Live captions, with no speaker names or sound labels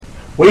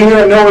We here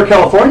at Nowhere,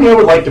 California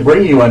would like to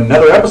bring you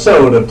another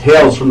episode of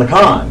Tales from the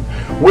Con,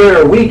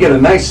 where we get a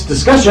nice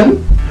discussion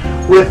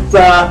with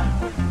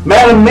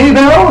Madam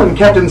Maybell and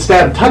Captain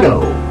Stab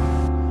Tuggo.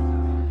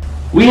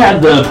 We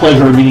had the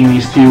pleasure of meeting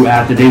these two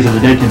at the Days of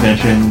the Dead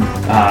convention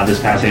this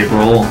past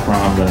April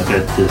from the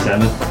 5th to the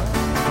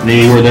 7th.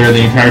 They were there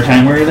the entire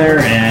time we were there,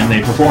 and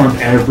they performed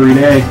every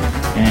day.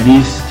 And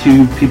these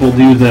two people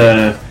do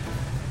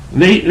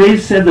they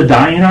said the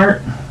dying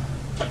art.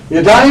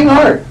 The dying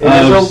art.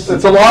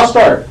 It's a lost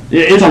art.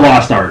 It's a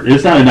lost art.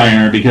 It's not a dying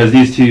art because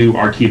these two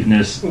are keeping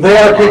this. They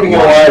are keeping it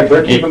alive.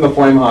 They're keeping the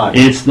flame hot.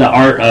 It's the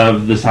art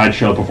of the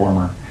sideshow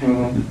performer.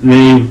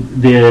 Mm-hmm.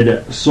 They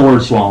did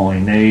sword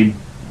swallowing.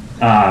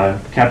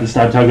 Captain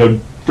Stab Tuggo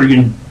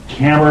freaking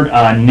hammered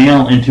a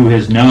nail into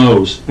his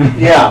nose.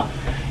 Yeah.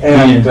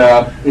 And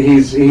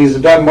he's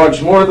done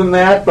much more than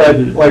that, but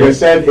like I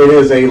said, it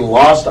is a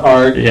lost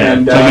art. Yeah,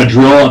 and took a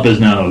drill up his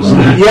nose.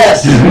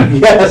 Yes,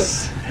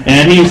 yes.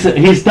 And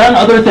he's done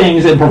other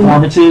things in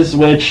performances,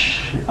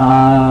 which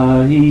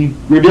he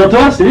revealed to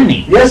us, didn't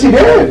he? Yes, he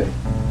did.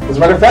 As a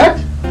matter of fact,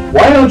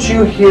 why don't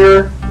you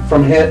hear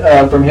from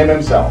him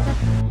himself?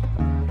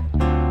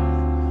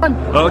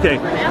 Okay,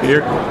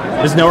 here.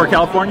 This is Nowhere,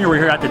 California. We're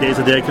here at the Days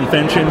of the Dead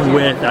convention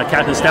with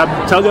Captain Stab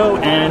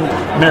Tuggo and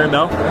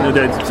Maribel.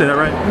 Did I say that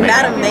right?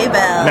 Madam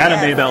Maybell. Madam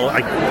Maybell.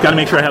 I got to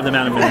make sure I have the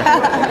Madam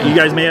Maybell. You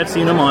guys may have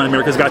seen them on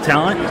America's Got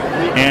Talent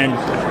and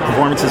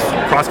performances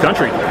cross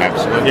country.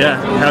 Absolutely. Yeah.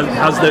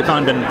 How's the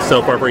con been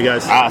so far for you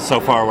guys?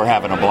 So far we're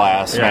having a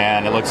blast,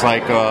 man. It looks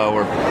like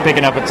we're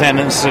picking up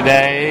attendance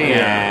today,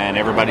 and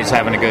everybody's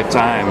having a good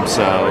time.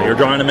 So you're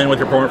drawing them in with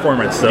your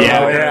performance. So.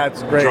 Yeah,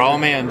 it's great. Draw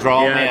them in.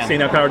 Seeing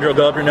that power drill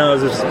go up your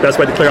nose is the best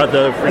way to clear out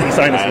the freaking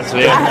sinuses.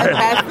 That's it.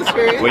 That's the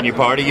truth. When you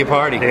party, you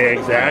party.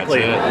 Exactly.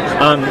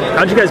 That's it.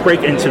 How'd you guys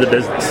break into the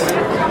business?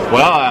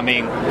 Well, I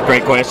mean,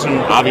 great question.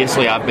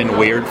 Obviously, I've been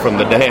weird from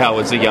the day I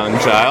was a young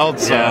child,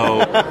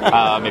 so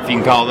if you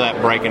can call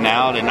that breaking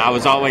out. And I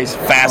was always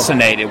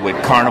fascinated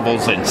with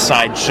carnivals and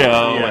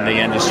sideshow and the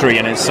industry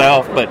in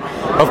itself. But,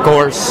 of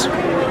course,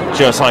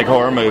 just like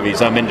horror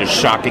movies, I'm into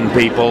shocking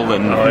people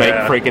and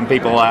freaking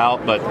people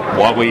out. But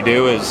what we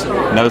do is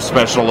no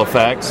special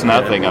effects,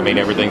 nothing. I mean,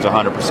 everything's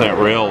 100%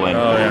 real.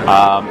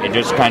 And it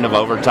just kind of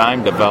over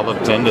time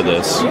developed into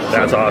this.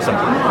 That's awesome.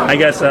 I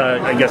guess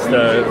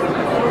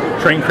the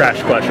train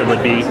crash question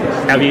would be,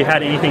 have you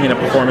had anything in a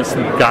performance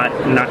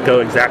that not go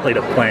exactly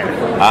to plan?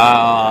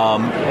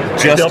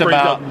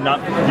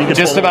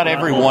 Just about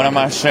every one of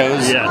my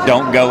shows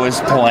don't go as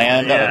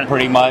planned.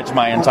 Pretty much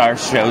my entire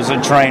show's a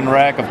train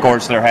wreck. Of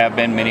course, there have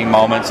been many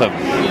moments of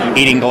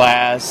eating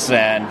glass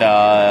and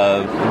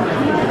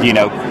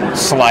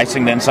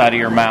slicing the inside of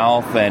your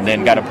mouth, and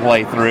then got to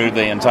play through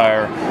the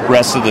entire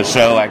rest of the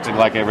show acting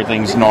like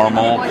everything's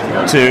normal,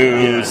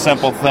 to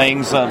simple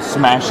things of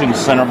smashing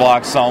center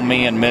blocks on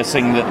me and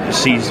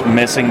she's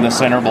missing the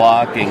center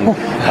block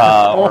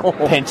or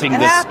pinching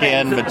the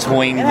skin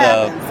between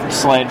the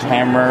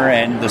sledgehammer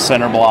and the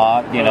center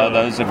block.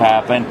 Those have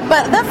happened.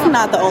 But that's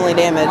not the only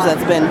damage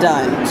that's been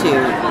done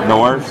to... The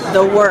worst?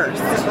 The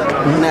worst.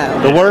 No.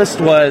 The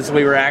worst was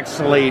we were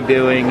actually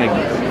doing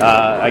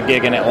a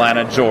gig in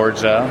Atlanta,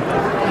 Georgia,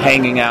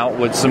 hanging out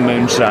with some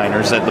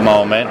moonshiners at the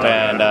moment,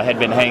 and had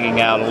been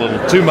hanging out a little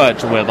too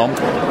much with them.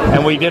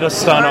 And we did a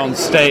stunt on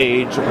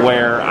stage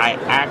where I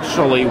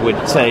actually would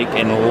take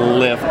and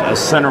lift a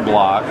center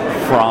block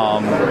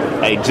from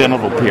a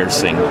genital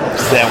piercing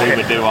that we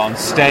would do on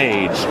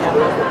stage.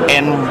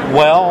 And,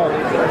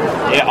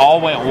 it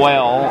all went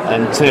well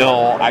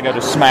until I go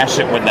to smash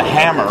it with the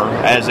hammer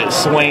as it's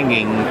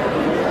swinging,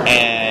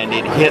 and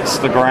it hits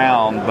the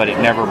ground, but it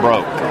never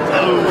broke.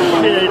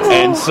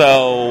 And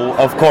so,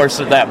 of course,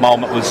 at that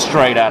moment was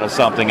straight out of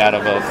something out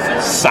of a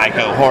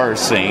psycho horror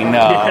scene,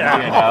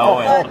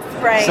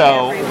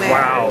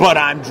 But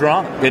I'm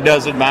drunk. It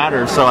doesn't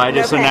matter. So I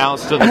just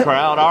announced to the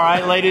crowd, all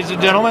right, ladies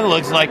and gentlemen,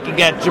 looks like you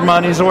got your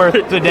money's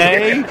worth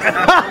today.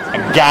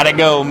 I gotta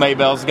go.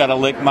 Maybell's gotta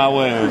lick my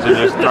wounds. And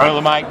just throw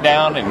the mic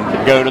down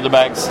and go to the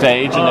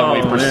backstage, and then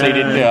we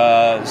proceeded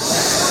to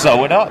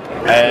sew it up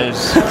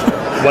as...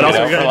 What else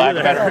are we going to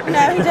do there?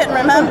 No, he didn't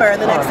remember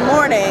the next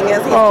morning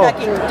as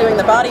he's doing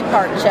the body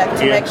part check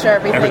to make sure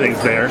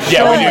everything's there.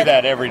 Yeah, we do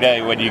that every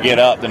day when you get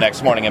up the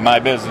next morning in my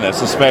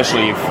business,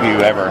 especially if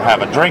you ever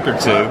have a drink or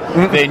two,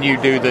 then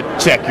you do the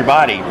check your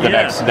body the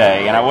next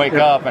day. And I wake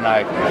up and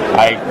I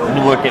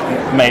look at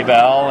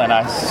Maybell and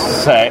I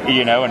say,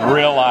 and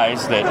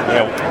realize that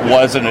it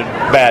wasn't a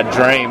bad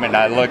dream. And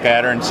I look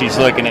at her and she's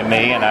looking at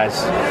me and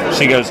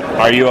she goes,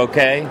 "Are you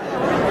okay?"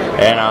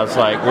 And I was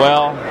like,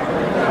 well...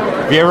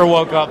 Have you ever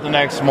woke up the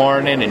next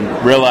morning and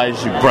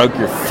realized you broke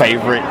your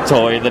favorite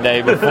toy the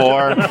day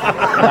before? And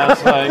I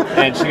was like,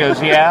 and she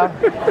goes, yeah.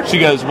 She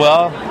goes,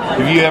 well,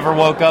 have you ever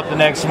woke up the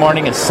next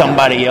morning and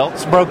somebody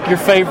else broke your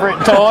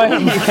favorite toy?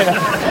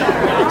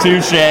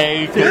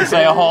 Touche. Couldn't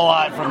say a whole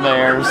lot from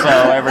there. So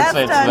ever That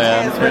since stunt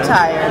then, is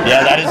retired.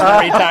 yeah, that is a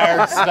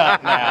retired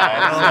stunt now.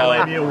 I don't So,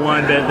 blame you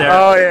one bit there.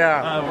 Oh,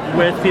 yeah.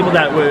 With people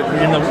that were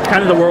in the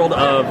kind of the world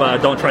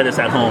of don't try this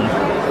at home,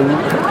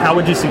 how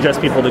would you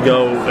suggest people to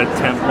go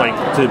attempt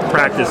to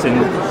practice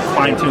and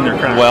fine tune their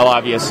craft? well,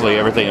 obviously,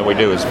 everything that we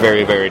do is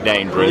very, very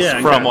dangerous. Yeah,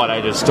 from exactly. what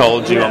I just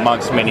told you, Yeah.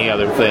 amongst many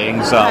other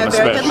things, Have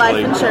very good life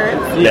especially.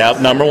 insurance. Yep,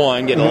 number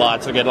one, get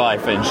lots of good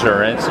life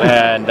insurance,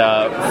 and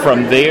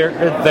from there,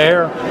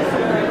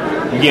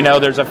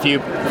 there's a few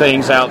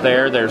things out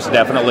there. There's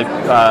definitely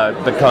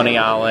the Coney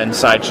Island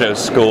Sideshow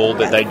School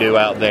that they do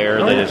out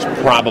there. That is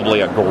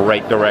probably a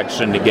great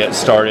direction to get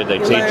started. They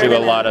teach you a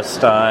lot of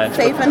stunts.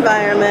 Safe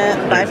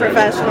environment by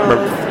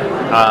professionals.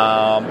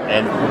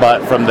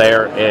 But from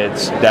there,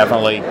 it's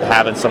definitely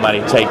having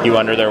somebody take you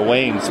under their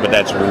wings. But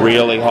that's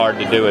really hard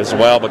to do as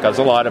well, because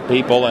a lot of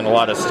people and a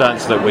lot of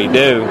stunts that we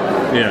do,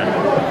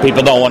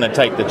 people don't want to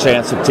take the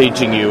chance of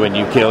teaching you and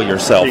you kill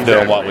yourself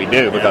doing what we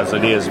do, because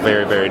it is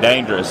very, very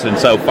dangerous. And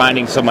so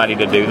finding somebody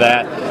to do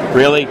that,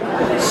 really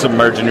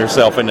submerging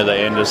yourself into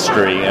the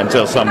industry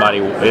until somebody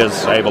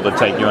is able to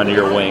take you under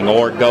your wing,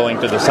 or going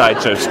to the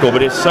Sideshow School.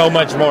 But it's so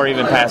much more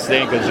even past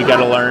then, because you got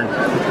to learn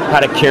how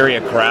to carry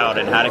a crowd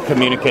and how to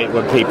communicate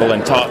with people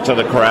and talk to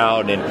the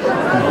crowd and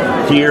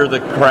hear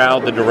the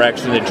crowd, the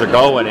direction that you're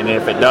going, and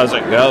if it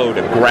doesn't go,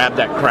 to grab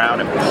that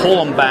crowd and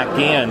pull them back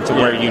in to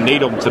where you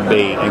need them to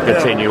be and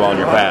continue on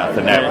your path.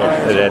 And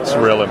that's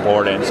real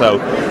important. So,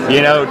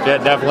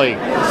 definitely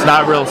it's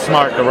not real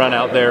smart to run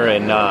out there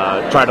and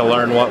try to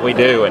learn what we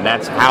do, and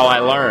that's how I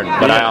learned.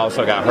 But I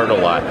also got hurt a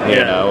lot,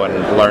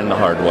 and learned the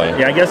hard way.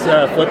 Yeah, I guess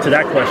flip to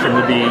that question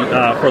would be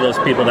for those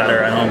people that are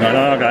at home going,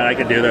 oh God, I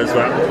could do this.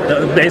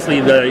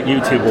 Basically the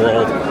YouTube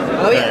world.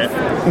 Oh, yes.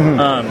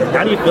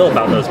 How do you feel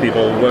about those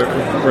people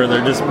where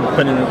they're just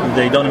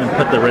they don't even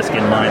put the risk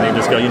in mind. They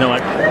just go, you know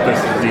what, this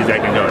is easy, I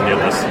can go and do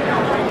this.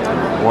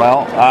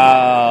 Well,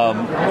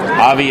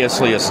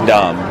 obviously it's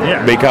dumb,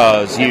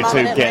 because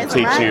YouTube can't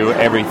teach you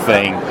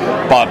everything,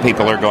 but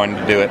people are going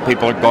to do it.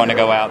 People are going to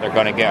go out, they're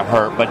going to get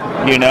hurt. But,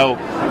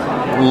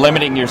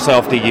 limiting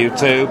yourself to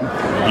YouTube,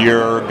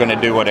 you're going to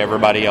do what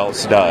everybody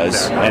else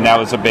does. And that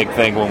was a big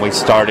thing when we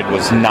started,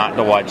 was not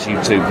to watch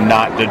YouTube,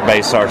 not to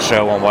base our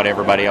show on what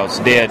everybody else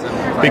did,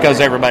 because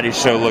everybody's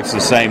show looks the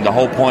same. The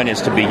whole point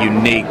is to be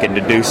unique and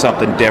to do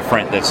something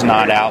different that's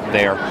not out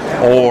there,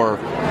 or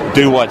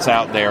do what's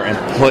out there and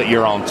put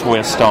your own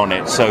twist on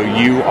it, so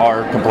you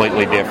are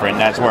completely different.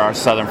 That's where our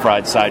Southern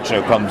Fried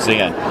Sideshow comes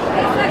in.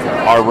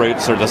 Our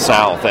roots are the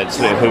South. That's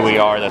who we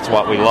are. That's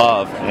what we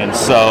love. And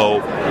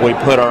so we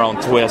put our own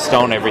twist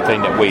on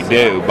everything that we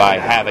do by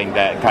having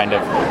that kind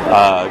of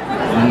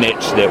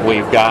niche that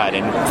we've got.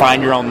 And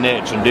find your own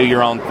niche and do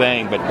your own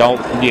thing, but don't,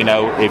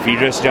 if you're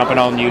just jumping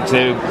on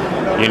YouTube,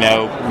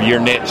 your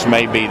niche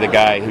may be the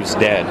guy who's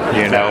dead,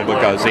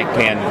 because it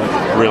can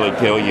really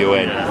kill you.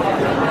 And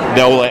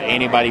they'll let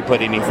anybody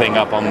put anything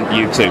up on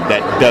YouTube.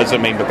 That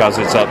doesn't mean because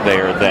it's up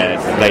there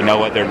that they know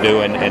what they're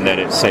doing and that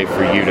it's safe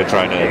for you to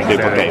try to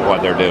duplicate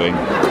what they're doing.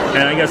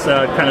 And I guess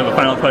kind of a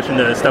final question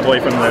to step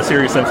away from the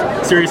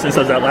seriousness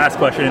of that last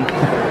question.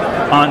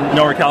 On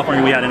Nowhere,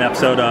 California, we had an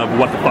episode of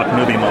What the Fuck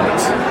movie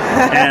moments.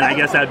 And I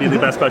guess that would be the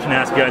best question to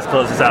ask you guys to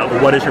close this out.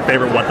 What is your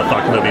favorite What the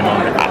Fuck movie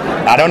moment?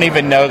 I don't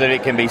even know that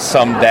it can be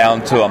summed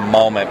down to a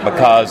moment,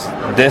 because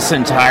this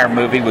entire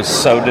movie was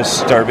so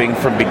disturbing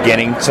from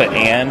beginning to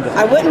end.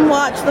 I wouldn't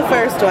watch the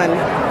first one.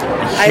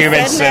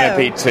 Human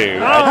Centipede 2.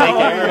 I think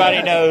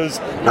everybody knows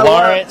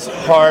Lawrence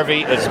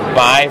Harvey is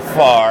by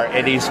far,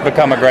 and he's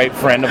become a great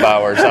friend of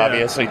ours,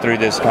 obviously, through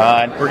this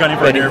con. We're going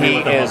for an interview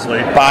with him, He is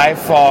hopefully. by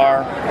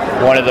far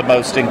one of the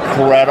most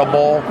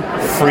incredible,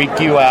 freak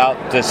you out,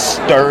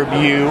 disturb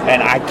you,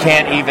 and I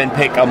can't even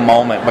pick a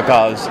moment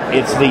because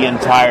it's the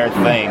entire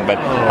thing. But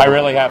I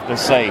really have to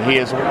say, he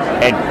is,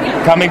 and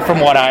coming from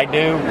what I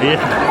do,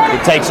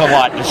 it takes a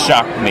lot to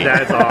shock me.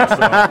 That's awesome.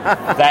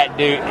 That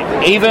dude,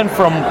 even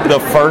from the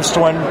first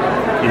one,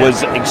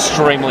 was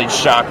extremely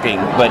shocking,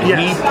 but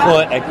he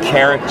put a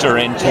character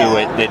into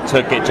it that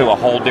took it to a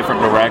whole different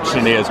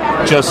direction. Is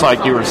just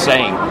like you were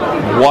saying,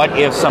 what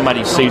if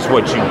somebody sees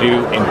what you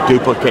do and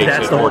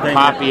duplicates it or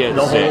copies it?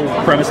 The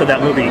whole premise of that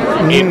movie.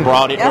 It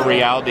brought it to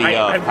reality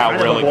of how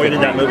really avoided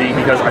could that movie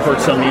because I've heard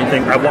so many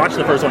things. I watched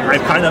the first one.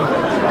 I've kind of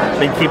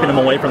been keeping him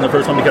away from the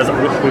first one because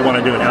we want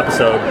to do an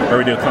episode where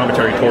we do a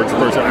commentary towards the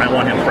first one. I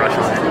want him fresh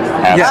on it.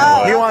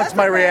 Yeah, he wants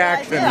my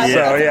reaction,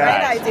 so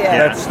yeah.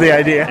 That's the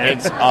idea.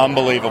 It's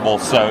unbelievable.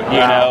 So,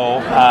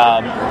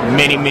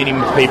 many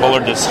people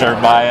are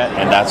disturbed by it,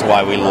 and that's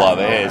why we love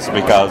it. It's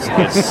because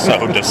it's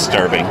so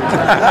disturbing.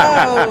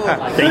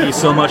 Thank you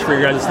so much for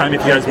your guys' time.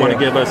 If you guys want to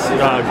give us, do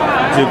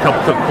a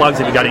couple quick plugs,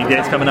 if you got any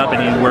dates coming up,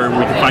 anywhere we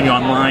can find you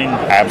online.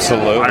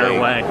 Absolutely. Fire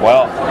away.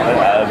 Well,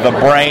 the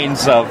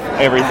brains of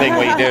everything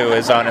we do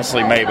is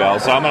honestly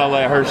Maybell, so I'm going to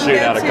let her shoot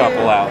out a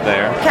couple out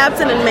there.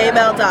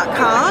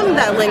 CaptainandMaybell.com.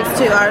 That links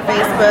to our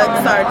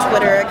Facebooks, our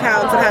Twitter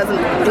accounts. It has an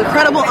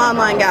incredible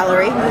online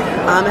gallery.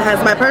 It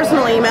has my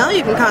personal email.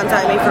 You can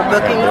contact me for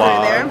bookings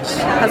through there. It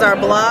has our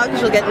blogs.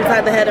 You'll get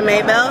inside the head of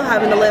Maybelle,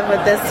 having to live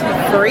with this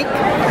freak.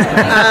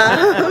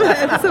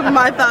 Some of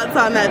my thoughts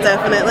on that,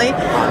 definitely.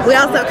 We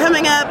also,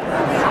 coming up,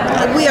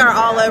 we are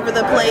all over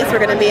the place. We're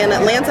going to be in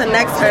Atlanta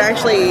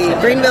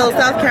Greenville,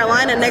 South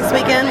Carolina next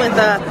weekend with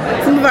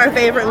some of our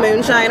favorite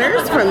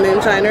moonshiners from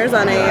Moonshiners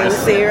on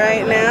AMC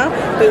right now.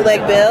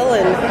 Bootleg Bill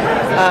and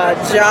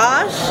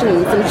Josh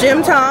and some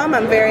Jim Tom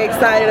I'm very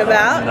excited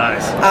about.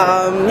 Nice.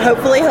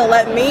 Hopefully he'll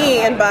let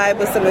me imbibe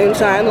with some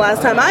moonshine.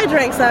 Last time I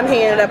drank some,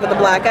 he ended up with a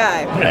black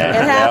eye. It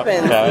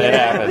happens. No, it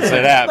happens.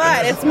 It happens.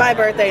 But it's my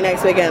birthday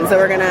next weekend, so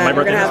we're gonna have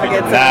a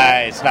good time.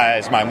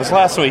 Nice. Mine was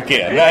last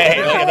weekend.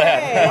 Hey, look at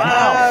that.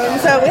 Wow.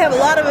 So we have a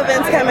lot of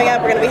events coming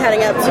up. We're going to be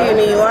heading up to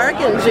New York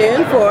in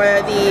June for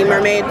the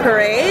Mermaid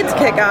Parade to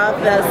kick off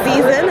the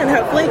season and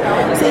hopefully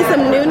see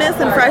some newness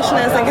and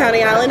freshness in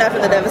Coney Island after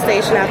the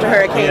devastation after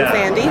Hurricane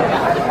Sandy.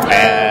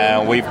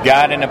 And we've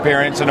got an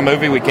appearance in a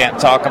movie we can't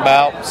talk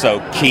about, so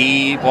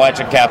keep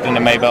watching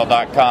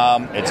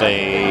CaptainandMaybelle.com. It's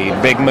a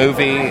big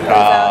movie. In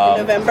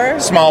November.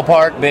 Small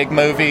part, big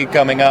movie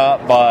coming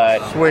up,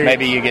 but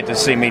maybe you get to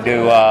see me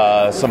do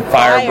some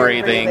fire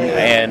breathing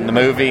in the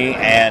movie,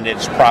 and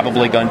it's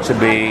probably going to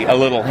be a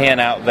little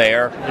hint out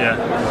there.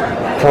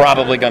 Yeah.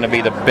 Probably going to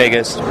be the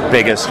biggest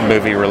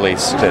movie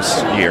release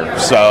this year.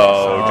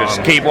 So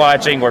just keep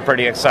watching. We're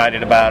pretty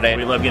excited about it.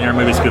 We love getting our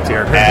movie scoops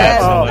here.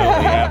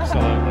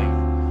 Absolutely.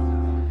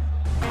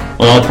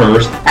 Well,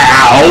 first,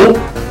 ow!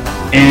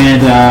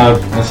 And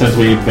since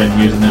we've been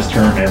using this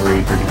term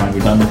every freaking time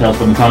we've done the Tales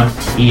from the Con,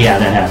 yeah,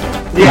 that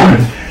happened. Yeah.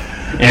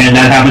 And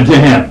that happened to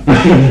him.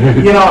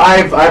 You know,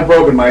 I've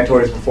broken my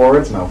toys before.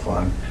 It's no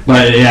fun.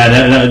 But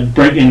yeah,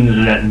 breaking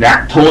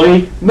that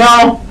toy.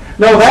 No,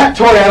 that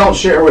toy I don't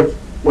share with.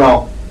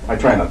 Well, I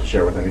try not to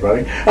share with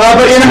anybody.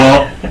 But you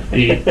know,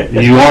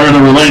 well, you are in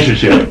a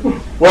relationship.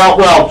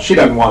 Well, she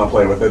doesn't want to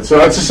play with it,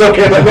 so it's just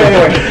okay. But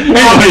anyway,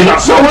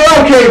 so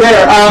we're okay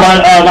there.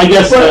 But I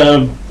guess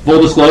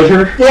full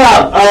disclosure.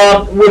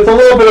 Yeah, with a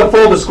little bit of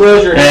full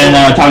disclosure. And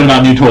talking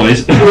about new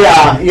toys.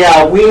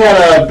 Yeah, we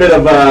had a bit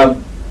of a.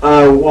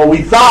 Well,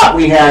 we thought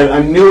we had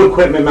a new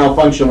equipment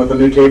malfunction with a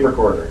new tape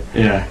recorder.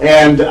 Yeah.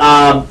 And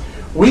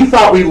we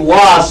thought we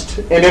lost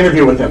an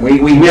interview with him. We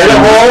did a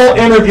whole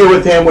interview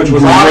with him, which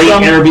was awesome.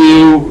 Great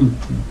interview,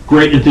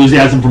 great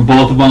enthusiasm from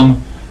both of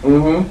them.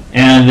 Mm-hmm.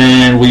 And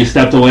then we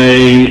stepped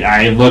away.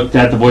 I looked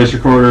at the voice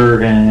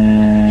recorder,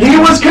 and he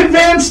was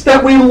convinced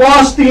that we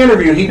lost the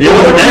interview.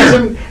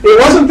 It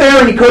wasn't there,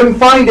 and he couldn't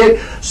find it.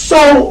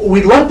 So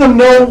we let them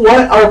know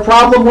what our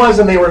problem was,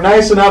 and they were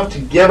nice enough to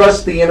give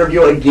us the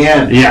interview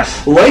again.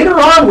 Yes. Later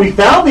on, we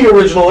found the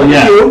original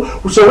interview,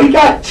 so we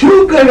got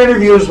 2 good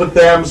interviews with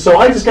them. So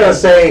I just got to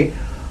say,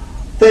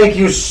 thank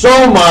you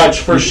so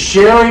much for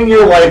sharing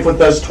your life with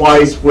us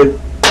twice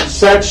with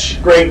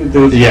such great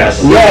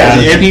enthusiasm. Yes.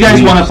 If you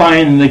guys want to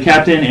find the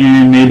Captain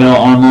and Maybelle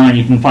online,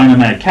 you can find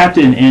them at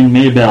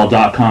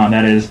CaptainandMaybelle.com.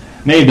 That is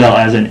Maybelle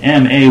as in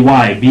MAYBELLE.com.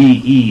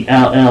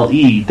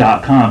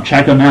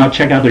 Check them out.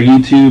 Check out their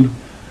YouTube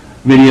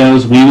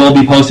videos. We will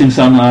be posting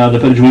some the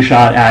footage we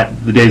shot at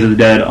the Days of the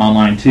Dead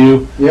online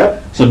too.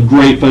 Yep. Some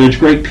great footage,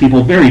 great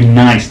people, very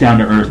nice,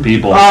 down-to-earth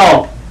people.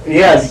 Oh,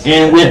 yes.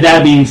 And with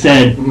that being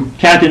said,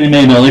 Captain and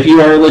Maybelle, if you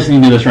are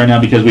listening to this right now,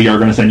 because we are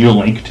going to send you a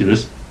link to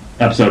this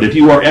episode, if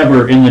you are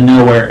ever in the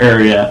nowhere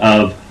area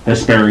of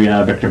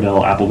Hesperia,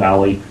 Victorville, Apple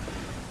Valley,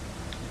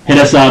 hit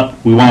us up.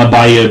 We want to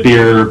buy you a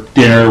beer,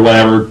 dinner,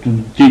 whatever. We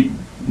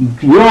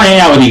want to hang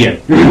out with you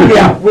again.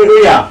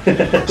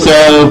 Yeah.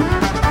 So,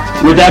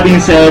 with that being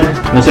said,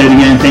 we'll say it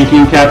again. Thank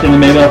you, Captain and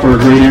Maybelle, for a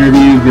great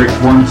interview, great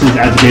performances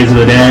at the Days of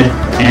the Dead.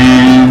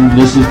 And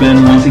this has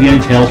been, once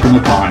again, Tales from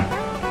the Con.